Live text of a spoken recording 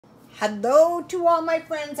Hello to all my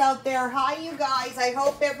friends out there. Hi, you guys. I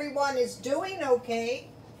hope everyone is doing okay.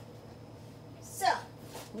 So,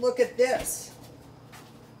 look at this.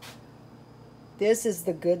 This is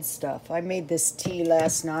the good stuff. I made this tea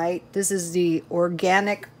last night. This is the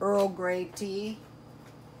organic Earl Grey tea.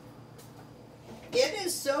 It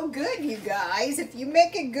is so good, you guys. If you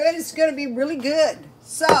make it good, it's going to be really good.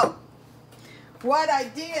 So, what I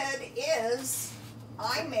did is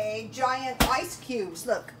I made giant ice cubes.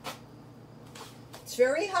 Look. It's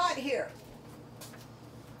very hot here.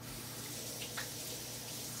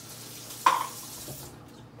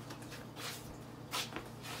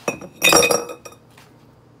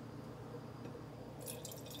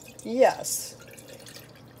 Yes.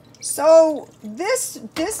 So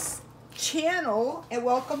this channel, and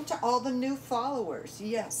welcome to all the new followers.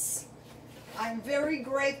 Yes. I'm very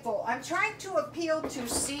grateful. I'm trying to appeal to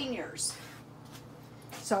seniors.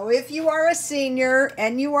 So if you are a senior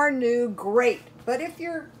and you are new, great. But if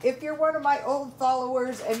you're one of my old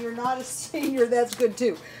followers and you're not a senior, that's good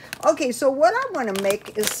too. Okay, so what I want to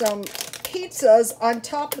make is some pizzas on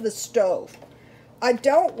top of the stove. I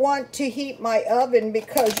don't want to heat my oven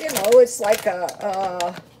because, you know, it's like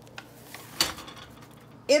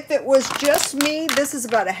if it was just me, this is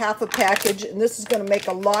about a half a package, and this is going to make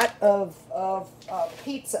a lot of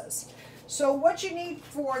pizzas. So what you need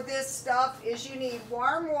for this stuff is you need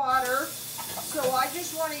warm water. So I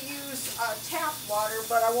just want to use tap water,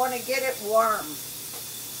 but I want to get it warm.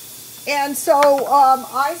 And so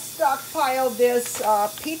I stockpiled this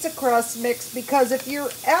pizza crust mix because if you're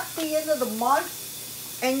at the end of the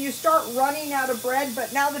month and you start running out of bread,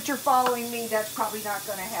 but now that you're following me, that's probably not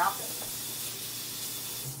going to happen.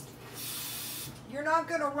 You're not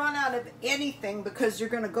going to run out of anything because you're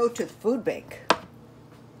going to go to the food bank.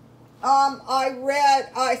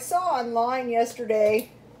 I saw online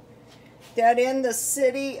yesterday that in the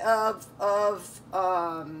city of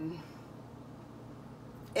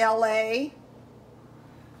LA,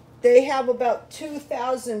 they have about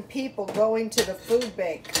 2,000 people going to the food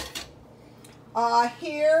bank.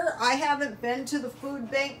 Here, I haven't been to the food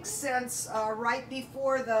bank since right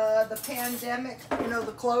before the pandemic, you know,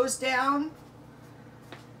 the close down.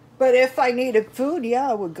 But if I needed food,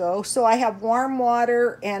 yeah, I would go. So I have warm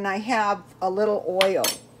water and I have a little oil.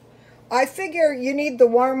 I figure you need the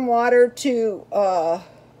warm water to,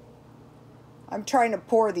 I'm trying to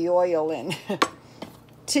pour the oil in,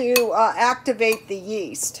 to activate the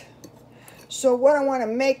yeast. So what I want to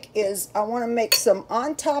make is, I want to make some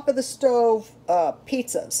on top of the stove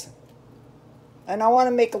pizzas. And I want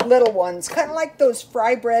to make little ones, kind of like those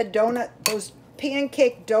fry bread donut, those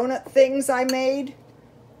pancake donut things I made.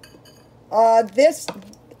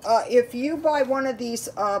 If you buy one of these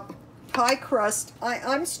pie crust,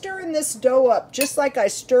 I'm stirring this dough up just like I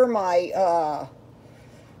stir my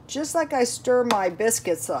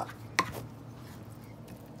biscuits up.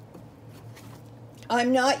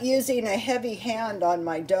 I'm not using a heavy hand on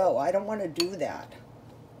my dough. I don't want to do that.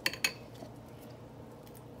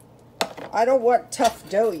 I don't want tough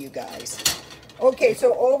dough, you guys. Okay,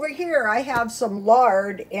 so over here I have some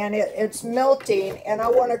lard and it's melting and I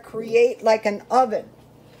want to create like an oven.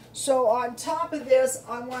 So on top of this,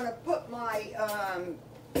 I want to put my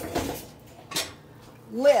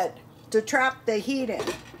lid to trap the heat in.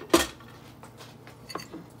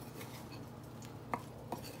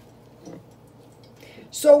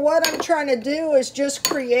 So what I'm trying to do is just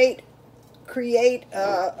create.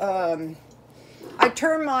 I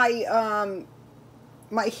turn my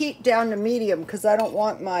my heat down to medium because I don't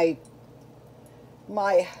want my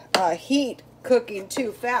heat cooking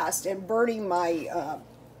too fast and burning my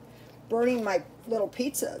little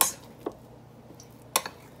pizzas.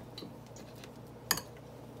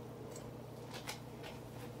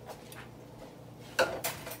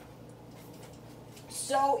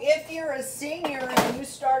 So if you're a senior and you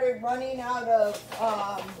started running out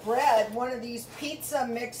of bread, one of these pizza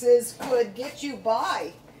mixes could get you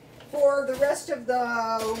by for the rest of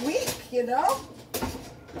the week, you know?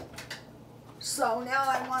 So now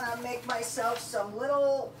I want to make myself some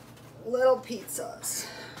little pizzas.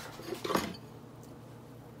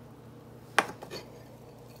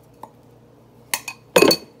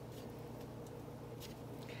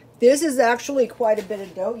 This is actually quite a bit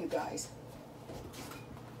of dough, you guys.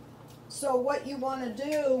 So what you want to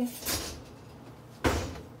do,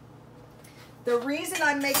 the reason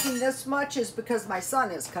I'm making this much is because my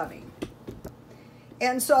son is coming.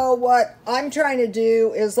 And so what I'm trying to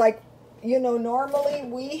do is, like, you know, normally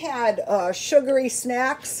we had sugary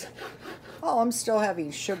snacks. Oh, I'm still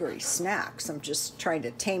having sugary snacks. I'm just trying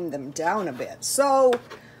to tame them down a bit. So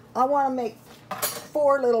I want to make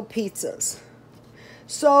 4 little pizzas.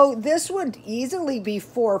 So this would easily be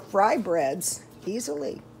 4 fry breads,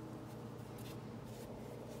 easily.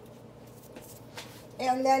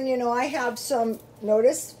 And then, you know, I have some,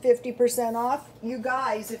 notice, 50% off. You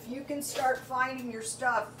guys, if you can start finding your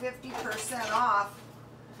stuff 50% off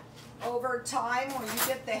over time when you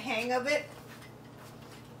get the hang of it.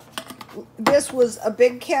 This was a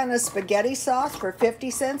big can of spaghetti sauce for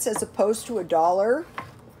 50 cents as opposed to $1.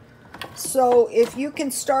 So if you can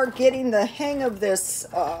start getting the hang of this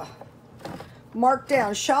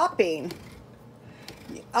markdown shopping,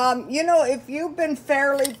 you know, if you've been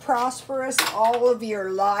fairly prosperous all of your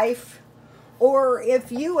life, or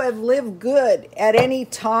if you have lived good at any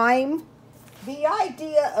time, the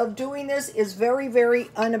idea of doing this is very, very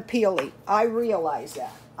unappealing. I realize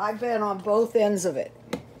that. I've been on both ends of it.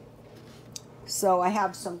 So I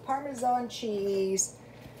have some Parmesan cheese.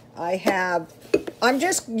 I'm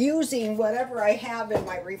just using whatever I have in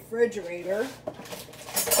my refrigerator.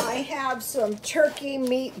 I have some turkey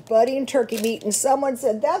meat, budding turkey meat, and someone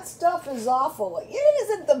said, that stuff is awful. It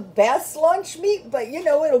isn't the best lunch meat, but, you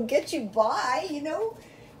know, it'll get you by, you know.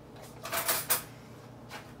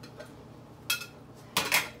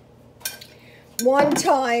 One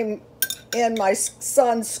time in my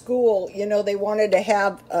son's school, you know, they wanted to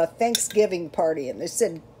have a Thanksgiving party, and they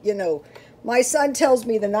said, you know, my son tells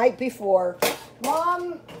me the night before,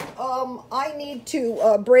 Mom, I need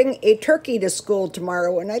to bring a turkey to school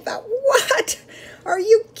tomorrow. And I thought, what? Are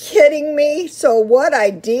you kidding me? So what I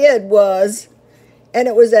did was, and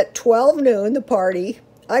it was at 12 noon, the party.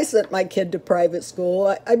 I sent my kid to private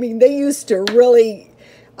school. I mean, they used to really,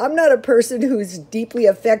 I'm not a person who's deeply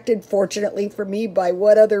affected, fortunately for me, by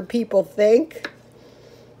what other people think.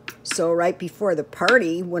 So right before the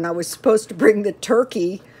party, when I was supposed to bring the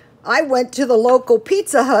turkey, I went to the local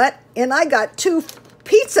Pizza Hut and I got 2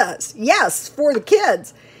 pizzas, yes, for the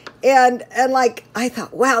kids. And like, I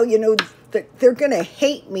thought, wow, you know, they're going to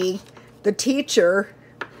hate me, the teacher.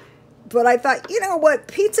 But I thought, you know what,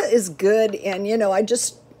 pizza is good. And, you know,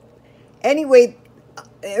 anyway,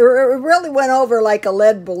 it really went over like a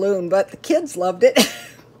lead balloon, but the kids loved it.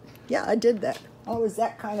 Yeah, I did that. I was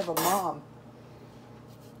that kind of a mom.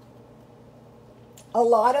 A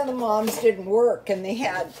lot of the moms didn't work, and they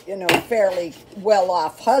had, you know, fairly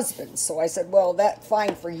well-off husbands. So I said, well, that's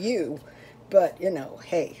fine for you, but, you know,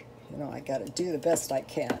 hey, you know, I got to do the best I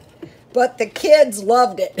can. But the kids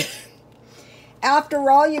loved it. After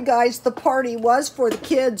all, you guys, the party was for the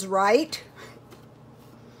kids, right?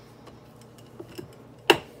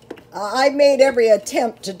 I made every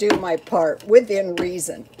attempt to do my part within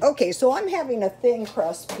reason. Okay, so I'm having a thin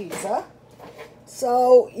crust pizza.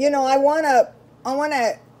 So, you know, I want to,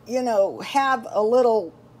 you know, have a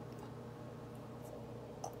little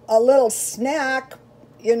snack,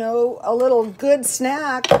 you know, a little good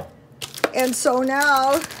snack. And so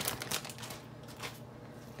now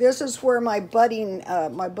this is where my budding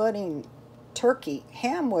turkey,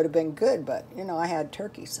 ham would have been good, but, you know, I had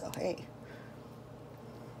turkey, so hey.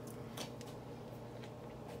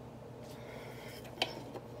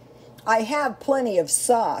 I have plenty of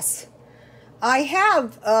sauce. I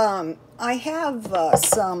have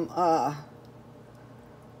some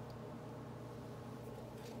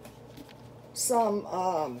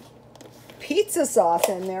pizza sauce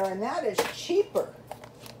in there, and that is cheaper.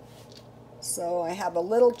 So I have a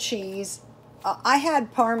little cheese. I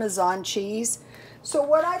had Parmesan cheese. So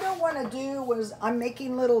what I don't want to do was, I'm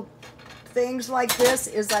making little things like this,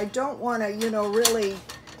 is I don't want to, you know, really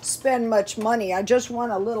spend much money. I just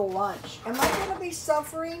want a little lunch. Am I going to be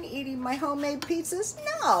suffering eating my homemade pizzas?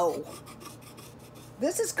 No.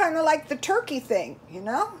 This is kind of like the turkey thing, you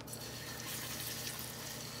know?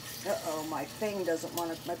 Uh-oh, my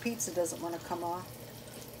pizza doesn't want to come off.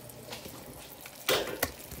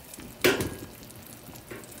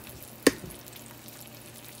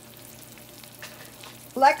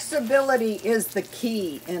 Flexibility is the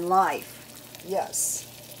key in life. Yes.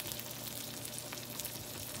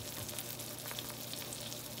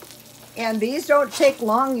 And these don't take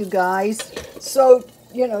long, you guys. So,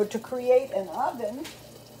 you know, to create an oven,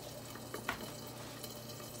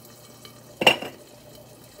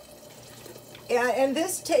 and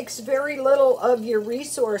this takes very little of your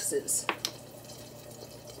resources.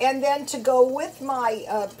 And then to go with my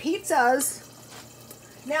pizzas,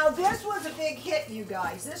 now this was a big hit, you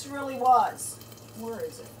guys. This really was. Where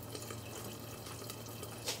is it?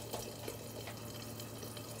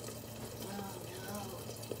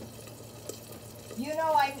 You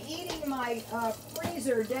know, I'm eating my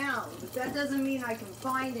freezer down, but that doesn't mean I can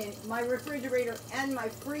find my refrigerator and my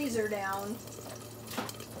freezer down.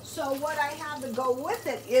 So what I have to go with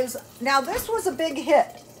it is, now this was a big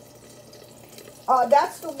hit.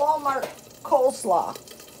 That's the Walmart coleslaw.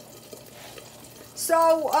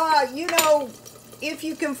 So, you know, if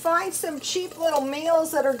you can find some cheap little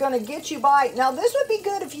meals that are going to get you by. Now, this would be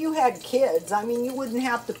good if you had kids. I mean, you wouldn't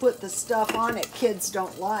have to put the stuff on it kids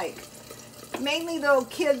don't like. Mainly, though,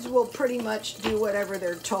 kids will pretty much do whatever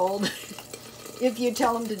they're told if you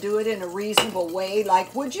tell them to do it in a reasonable way.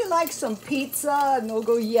 Like, would you like some pizza? And they'll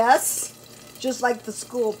go, yes. Just like the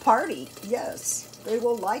school party. Yes, they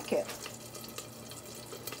will like it.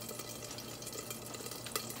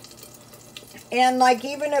 And like,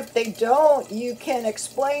 even if they don't, you can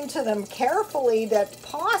explain to them carefully that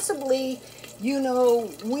possibly, you know,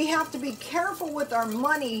 we have to be careful with our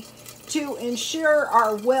money to ensure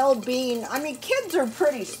our well-being. I mean, kids are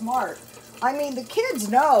pretty smart. I mean, the kids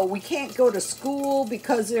know we can't go to school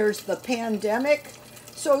because there's the pandemic.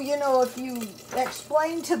 So, you know, if you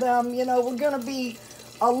explain to them, you know, we're going to be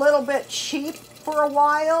a little bit cheap for a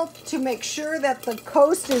while to make sure that the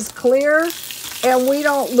coast is clear and we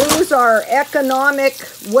don't lose our economic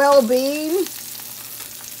well-being,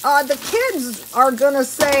 the kids are going to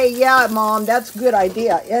say, yeah, Mom, that's a good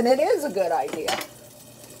idea. And it is a good idea.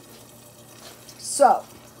 So,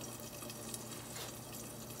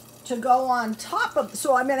 to go on top of,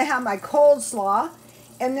 so I'm going to have my coleslaw.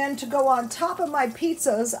 And then to go on top of my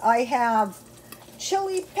pizzas, I have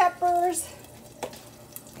chili peppers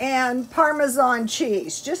and Parmesan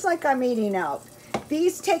cheese, just like I'm eating out.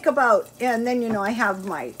 These take about, and then, you know, I have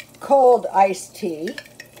my cold iced tea.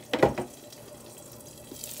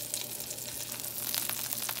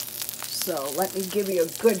 So let me give you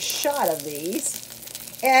a good shot of these.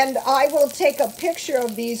 And I will take a picture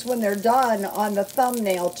of these when they're done on the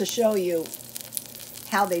thumbnail to show you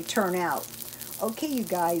how they turn out. Okay, you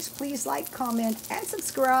guys, please like, comment, and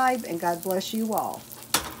subscribe, and God bless you all.